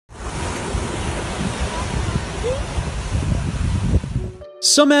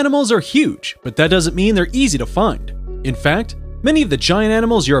Some animals are huge, but that doesn't mean they're easy to find. In fact, many of the giant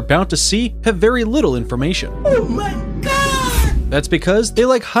animals you're about to see have very little information. Oh my god! That's because they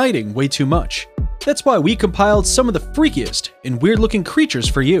like hiding way too much. That's why we compiled some of the freakiest and weird-looking creatures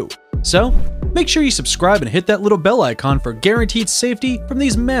for you. So, make sure you subscribe and hit that little bell icon for guaranteed safety from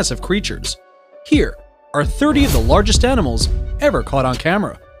these massive creatures. Here are 30 of the largest animals ever caught on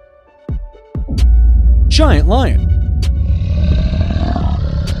camera. Giant lion.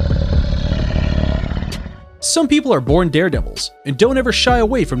 Some people are born daredevils and don't ever shy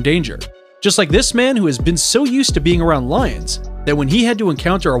away from danger. Just like this man who has been so used to being around lions that when he had to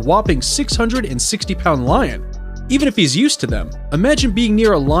encounter a whopping 660-pound lion, even if he's used to them, imagine being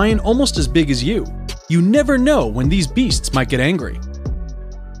near a lion almost as big as you. You never know when these beasts might get angry.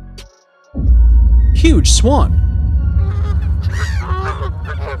 Huge swan.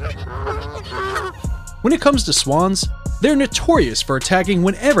 When it comes to swans, they're notorious for attacking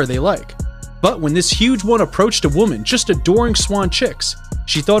whenever they like. But when this huge one approached a woman just adoring swan chicks,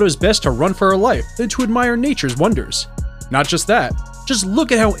 she thought it was best to run for her life than to admire nature's wonders. Not just that, just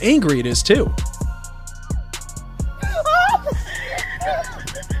look at how angry it is too.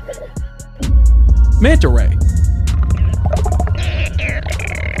 Manta ray.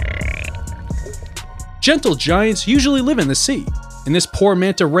 Gentle giants usually live in the sea, and this poor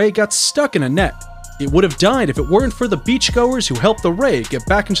manta ray got stuck in a net. It would have died if it weren't for the beachgoers who helped the ray get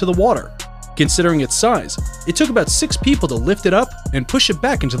back into the water. Considering its size, it took about 6 people to lift it up and push it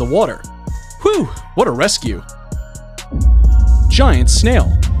back into the water. Whew, what a rescue. Giant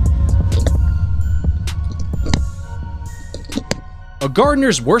snail. A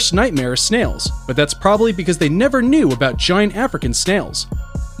gardener's worst nightmare is snails, but that's probably because they never knew about giant African snails.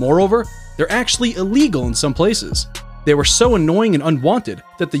 Moreover, they're actually illegal in some places. They were so annoying and unwanted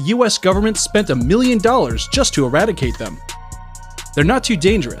that the US government spent $1 million just to eradicate them. They're not too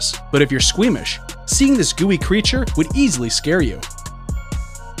dangerous, but if you're squeamish, seeing this gooey creature would easily scare you.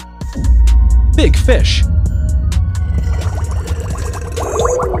 Big fish.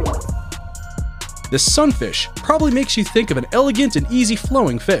 This sunfish probably makes you think of an elegant and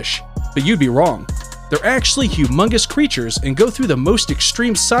easy-flowing fish, but you'd be wrong. They're actually humongous creatures and go through the most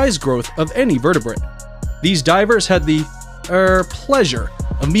extreme size growth of any vertebrate. These divers had the, pleasure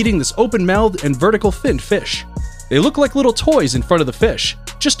of meeting this open-mouthed and vertical-finned fish. They look like little toys in front of the fish,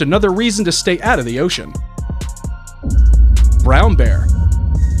 just another reason to stay out of the ocean. Brown bear.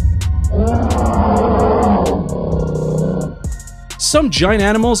 Some giant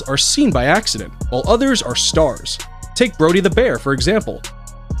animals are seen by accident, while others are stars. Take Brody the bear, for example.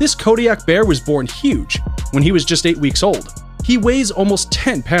 This Kodiak bear was born huge when he was just 8 weeks old. He weighs almost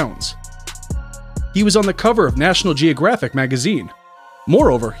 10 pounds. He was on the cover of National Geographic magazine.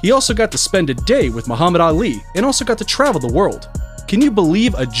 Moreover, he also got to spend a day with Muhammad Ali and also got to travel the world. Can you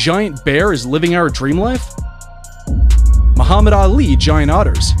believe a giant bear is living our dream life? Muhammad Ali giant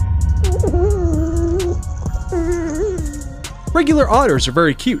otters. Regular otters are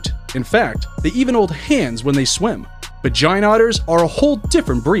very cute. In fact, they even hold hands when they swim. But giant otters are a whole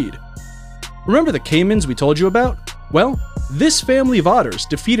different breed. Remember the Caimans we told you about? Well, this family of otters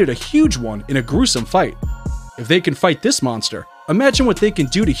defeated a huge one in a gruesome fight. If they can fight this monster, imagine what they can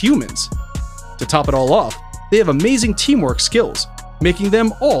do to humans. To top it all off, they have amazing teamwork skills, making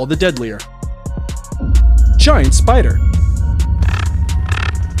them all the deadlier. Giant spider.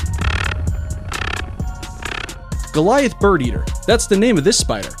 Goliath bird eater, that's the name of this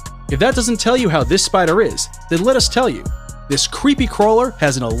spider. If that doesn't tell you how this spider is, then let us tell you. This creepy crawler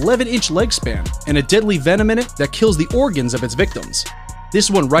has an 11-inch leg span and a deadly venom in it that kills the organs of its victims. This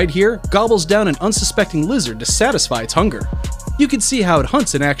one right here gobbles down an unsuspecting lizard to satisfy its hunger. You can see how it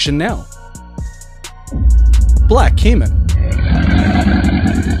hunts in action now. Black Caiman.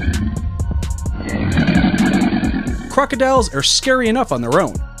 Crocodiles are scary enough on their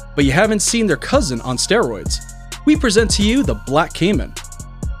own, but you haven't seen their cousin on steroids. We present to you the Black Caiman.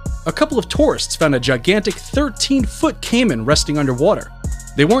 A couple of tourists found a gigantic 13-foot caiman resting underwater.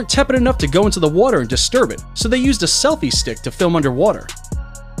 They weren't tepid enough to go into the water and disturb it, so they used a selfie stick to film underwater.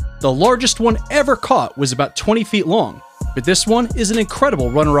 The largest one ever caught was about 20 feet long, but this one is an incredible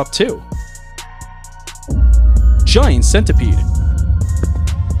runner-up too. Giant centipede.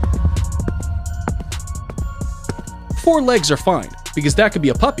 4 legs are fine, because that could be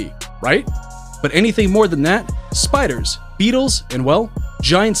a puppy, right? But anything more than that, spiders, beetles, and well,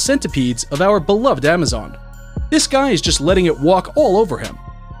 giant centipedes of our beloved Amazon. This guy is just letting it walk all over him.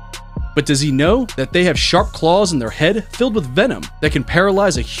 But does he know that they have sharp claws in their head filled with venom that can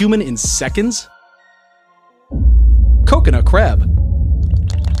paralyze a human in seconds? Coconut crab.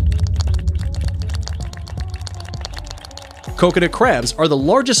 Coconut crabs are the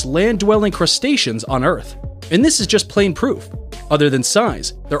largest land-dwelling crustaceans on Earth, and this is just plain proof. Other than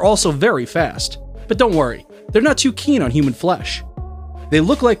size, they're also very fast. But don't worry, they're not too keen on human flesh. They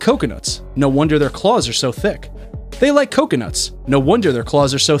look like coconuts, no wonder their claws are so thick. They like coconuts, no wonder their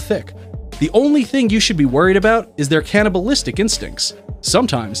claws are so thick. The only thing you should be worried about is their cannibalistic instincts.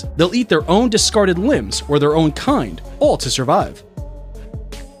 Sometimes, they'll eat their own discarded limbs or their own kind, all to survive.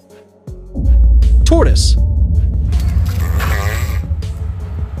 Tortoise.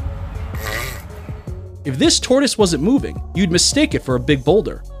 If this tortoise wasn't moving, you'd mistake it for a big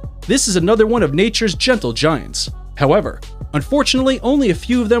boulder. This is another one of nature's gentle giants. However, unfortunately, only a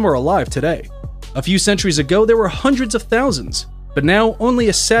few of them are alive today. A few centuries ago, there were hundreds of thousands, but now only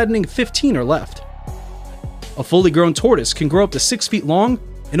a saddening 15 are left. A fully grown tortoise can grow up to 6 feet long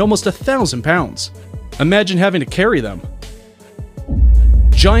and almost 1,000 pounds. Imagine having to carry them.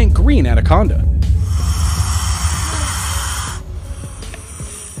 Giant green anaconda.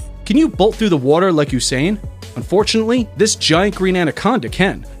 Can you bolt through the water like Usain? Unfortunately, this giant green anaconda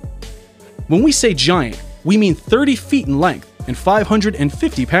can. When we say giant, we mean 30 feet in length and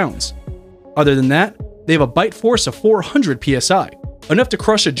 550 pounds. Other than that, they have a bite force of 400 psi, enough to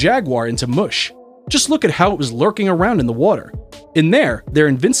crush a jaguar into mush. Just look at how it was lurking around in the water. In there, they're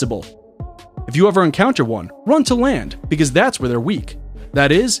invincible. If you ever encounter one, run to land, because that's where they're weak.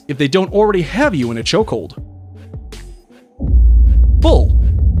 That is, if they don't already have you in a chokehold. Bull.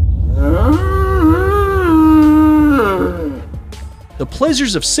 The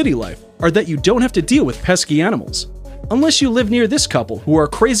pleasures of city life are that you don't have to deal with pesky animals. Unless you live near this couple who are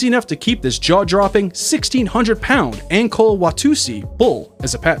crazy enough to keep this jaw-dropping 1,600-pound Ankole Watusi bull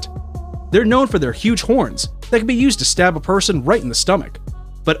as a pet. They're known for their huge horns that can be used to stab a person right in the stomach,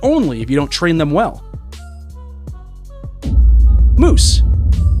 but only if you don't train them well. Moose.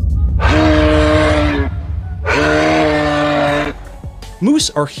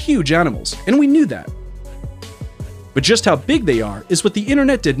 Moose are huge animals, and we knew that. But just how big they are is what the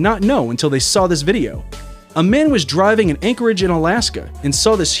internet did not know until they saw this video. A man was driving in Anchorage in Alaska and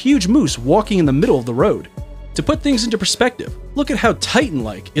saw this huge moose walking in the middle of the road. To put things into perspective, look at how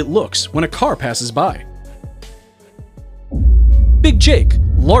Titan-like it looks when a car passes by. Big Jake,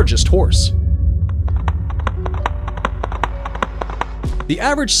 largest horse. The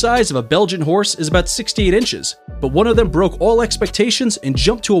average size of a Belgian horse is about 68 inches, but one of them broke all expectations and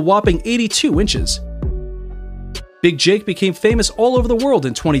jumped to a whopping 82 inches. Big Jake became famous all over the world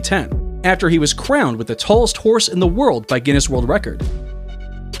in 2010, after he was crowned with the tallest horse in the world by Guinness World Record.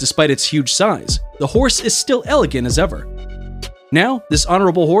 Despite its huge size, the horse is still elegant as ever. Now, this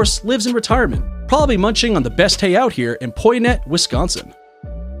honorable horse lives in retirement, probably munching on the best hay out here in Poinet, Wisconsin.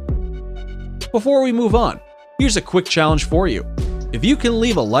 Before we move on, here's a quick challenge for you. If you can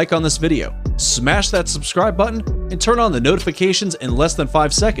leave a like on this video, smash that subscribe button, and turn on the notifications in less than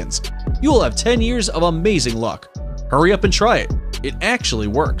 5 seconds, you will have 10 years of amazing luck. Hurry up and try it. It actually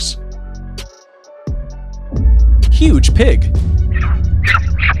works. Huge pig.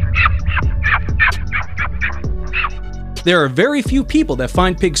 There are very few people that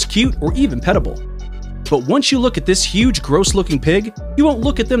find pigs cute or even pettable. But once you look at this huge, gross-looking pig, you won't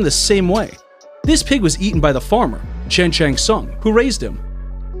look at them the same way. This pig was eaten by the farmer, Chen Chang Sung, who raised him.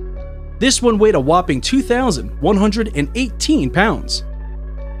 This one weighed a whopping 2,118 pounds.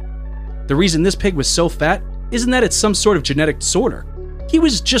 The reason this pig was so fat isn't that it's some sort of genetic disorder. He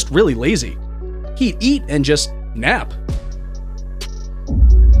was just really lazy. He'd eat and just nap.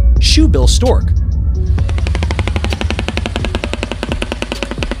 Shoebill stork.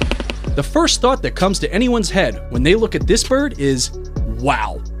 The first thought that comes to anyone's head when they look at this bird is,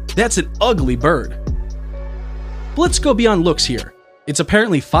 wow, that's an ugly bird. But let's go beyond looks here. It's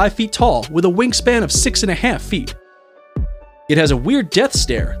apparently 5 feet tall with a wingspan of 6.5 feet. It has a weird death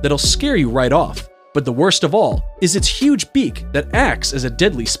stare that'll scare you right off, but the worst of all is its huge beak that acts as a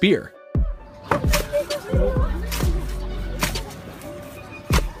deadly spear.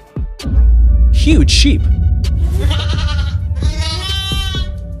 Huge sheep.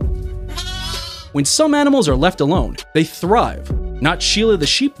 When some animals are left alone, they thrive. Not Sheila the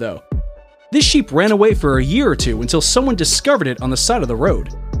sheep though. This sheep ran away for a year or two until someone discovered it on the side of the road.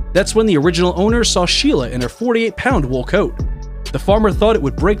 That's when the original owner saw Sheila in her 48-pound wool coat. The farmer thought it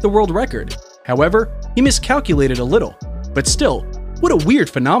would break the world record. However, he miscalculated a little. But still, what a weird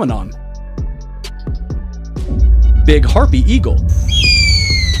phenomenon. Big Harpy eagle.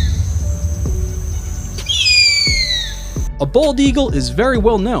 A bald eagle is very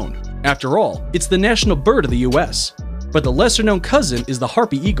well known. After all, it's the national bird of the US. But the lesser-known cousin is the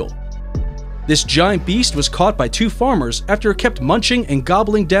Harpy eagle. This giant beast was caught by two farmers after it kept munching and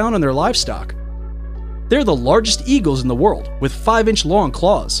gobbling down on their livestock. They're the largest eagles in the world, with 5-inch long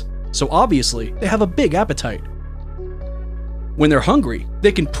claws, so obviously they have a big appetite. When they're hungry,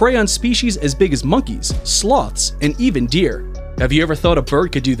 they can prey on species as big as monkeys, sloths, and even deer. Have you ever thought a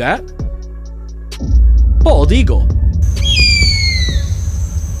bird could do that? Bald eagle.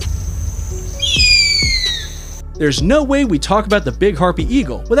 There's no way we talk about the big harpy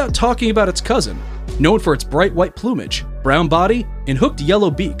eagle without talking about its cousin. Known for its bright white plumage, brown body, and hooked yellow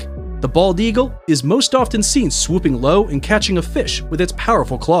beak, the bald eagle is most often seen swooping low and catching a fish with its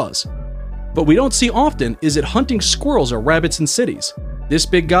powerful claws. But we don't see often is it hunting squirrels or rabbits in cities. This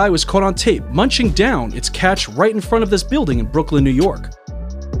big guy was caught on tape munching down its catch right in front of this building in Brooklyn, New York.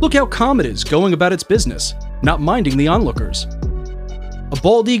 Look how calm it is going about its business, not minding the onlookers. A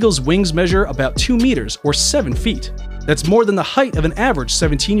bald eagle's wings measure about 2 meters or 7 feet. That's more than the height of an average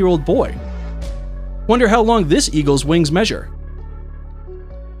 17-year-old boy. Wonder how long this eagle's wings measure.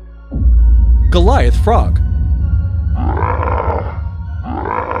 Goliath frog.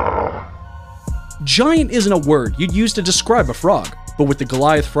 Giant isn't a word you'd use to describe a frog, but with the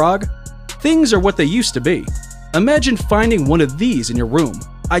Goliath frog, things are what they used to be. Imagine finding one of these in your room.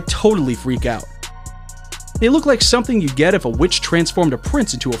 I'd totally freak out. They look like something you'd get if a witch transformed a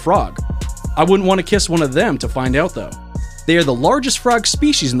prince into a frog. I wouldn't want to kiss one of them to find out though. They are the largest frog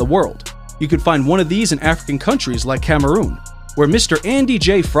species in the world. You could find one of these in African countries like Cameroon, where Mr. Andy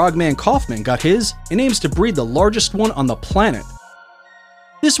J. Frogman Kaufman got his and aims to breed the largest one on the planet.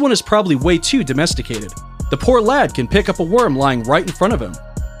 This one is probably way too domesticated. The poor lad can pick up a worm lying right in front of him.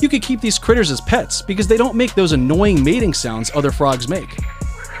 You could keep these critters as pets because they don't make those annoying mating sounds other frogs make.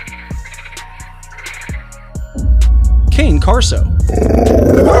 Cane Carso.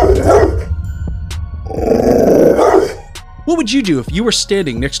 What would you do if you were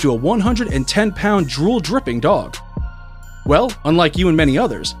standing next to a 110-pound drool-dripping dog? Well, unlike you and many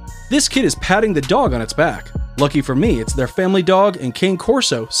others, this kid is patting the dog on its back. Lucky for me, it's their family dog, and Cane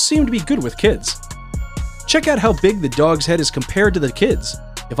Corso seem to be good with kids. Check out how big the dog's head is compared to the kid's.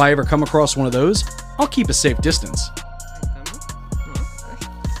 If I ever come across one of those, I'll keep a safe distance.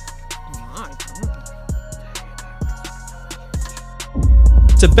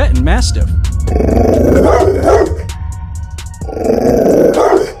 Tibetan Mastiff.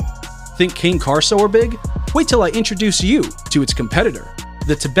 Think Cane Carso are big? Wait till I introduce you to its competitor,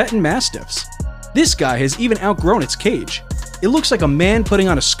 the Tibetan Mastiffs. This guy has even outgrown its cage. It looks like a man putting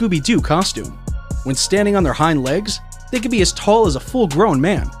on a Scooby-Doo costume. When standing on their hind legs, they could be as tall as a full-grown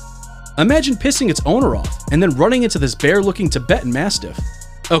man. Imagine pissing its owner off and then running into this bear-looking Tibetan Mastiff.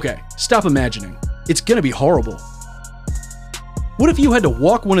 Okay, stop imagining. It's gonna be horrible. What if you had to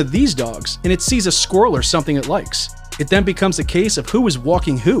walk one of these dogs and it sees a squirrel or something it likes? It then becomes a case of who is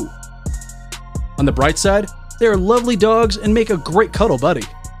walking who. On the bright side, they are lovely dogs and make a great cuddle buddy.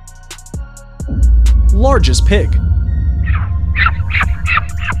 Largest pig.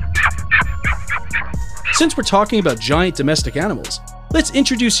 Since we're talking about giant domestic animals, let's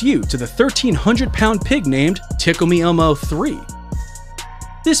introduce you to the 1,300-pound pig named Tickle Me Elmo 3.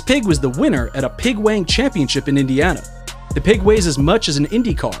 This pig was the winner at a pig weighing championship in Indiana. The pig weighs as much as an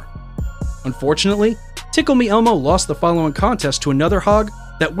Indy car. Unfortunately, Tickle Me Elmo lost the following contest to another hog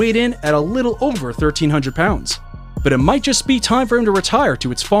that weighed in at a little over 1,300 pounds. But it might just be time for him to retire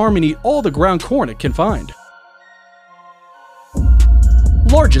to its farm and eat all the ground corn it can find.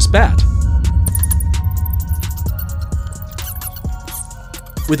 Largest bat.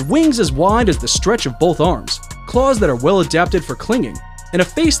 With wings as wide as the stretch of both arms, claws that are well adapted for clinging, and a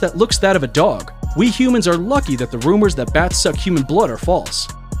face that looks that of a dog, we humans are lucky that the rumors that bats suck human blood are false.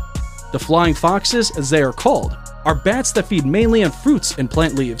 The flying foxes, as they are called, are bats that feed mainly on fruits and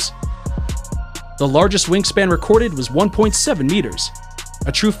plant leaves. The largest wingspan recorded was 1.7 meters.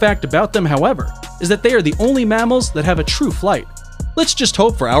 A true fact about them, however, is that they are the only mammals that have a true flight. Let's just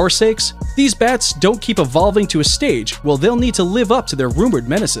hope for our sakes, these bats don't keep evolving to a stage where they'll need to live up to their rumored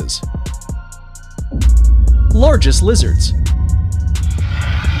menaces. Largest lizards.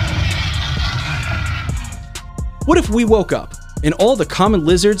 What if we woke up, and all the common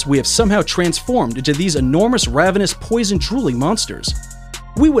lizards we have somehow transformed into these enormous ravenous poison-drooling monsters?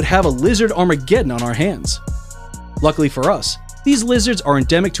 We would have a lizard Armageddon on our hands. Luckily for us, these lizards are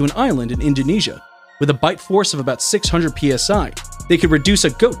endemic to an island in Indonesia. With a bite force of about 600 psi, they could reduce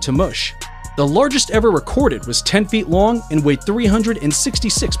a goat to mush. The largest ever recorded was 10 feet long and weighed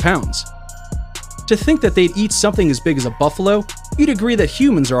 366 pounds. To think that they'd eat something as big as a buffalo, you'd agree that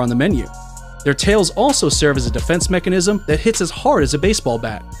humans are on the menu. Their tails also serve as a defense mechanism that hits as hard as a baseball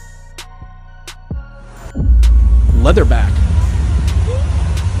bat. Leatherback.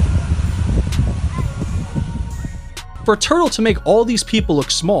 For a turtle to make all these people look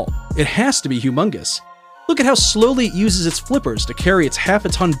small, it has to be humongous. Look at how slowly it uses its flippers to carry its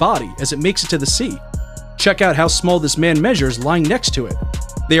half-a-ton body as it makes it to the sea. Check out how small this man measures lying next to it.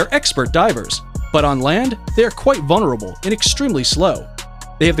 They are expert divers, but on land, they are quite vulnerable and extremely slow.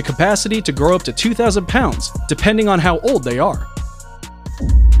 They have the capacity to grow up to 2,000 pounds, depending on how old they are.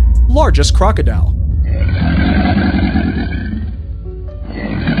 Largest crocodile.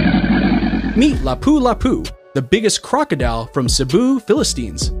 Meet Lapu Lapu, the biggest crocodile from Cebu,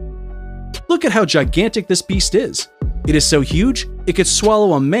 Philippines. Look at how gigantic this beast is. It is so huge, it could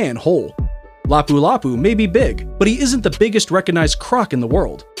swallow a man whole. Lapu Lapu may be big, but he isn't the biggest recognized croc in the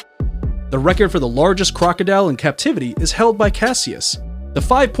world. The record for the largest crocodile in captivity is held by Cassius, the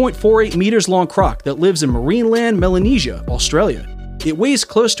 5.48 meters long croc that lives in Marineland, Melanesia, Australia. It weighs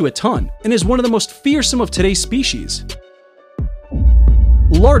close to a ton and is one of the most fearsome of today's species.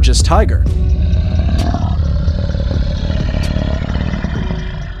 Largest tiger.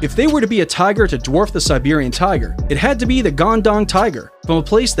 If they were to be a tiger to dwarf the Siberian tiger, it had to be the Gondang tiger, from a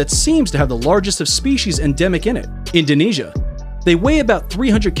place that seems to have the largest of species endemic in it, Indonesia. They weigh about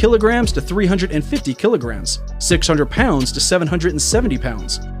 300 kilograms to 350 kilograms, 600 pounds to 770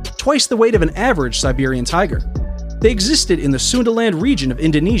 pounds, twice the weight of an average Siberian tiger. They existed in the Sundaland region of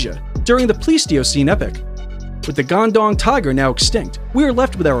Indonesia during the Pleistocene epoch. With the Gondang tiger now extinct, we are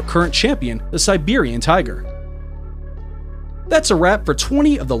left with our current champion, the Siberian tiger. That's a wrap for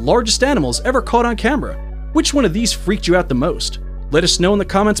 20 of the largest animals ever caught on camera. Which one of these freaked you out the most? Let us know in the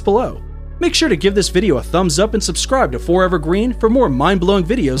comments below. Make sure to give this video a thumbs up and subscribe to Forever Green for more mind-blowing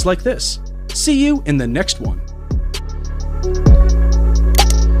videos like this. See you in the next one.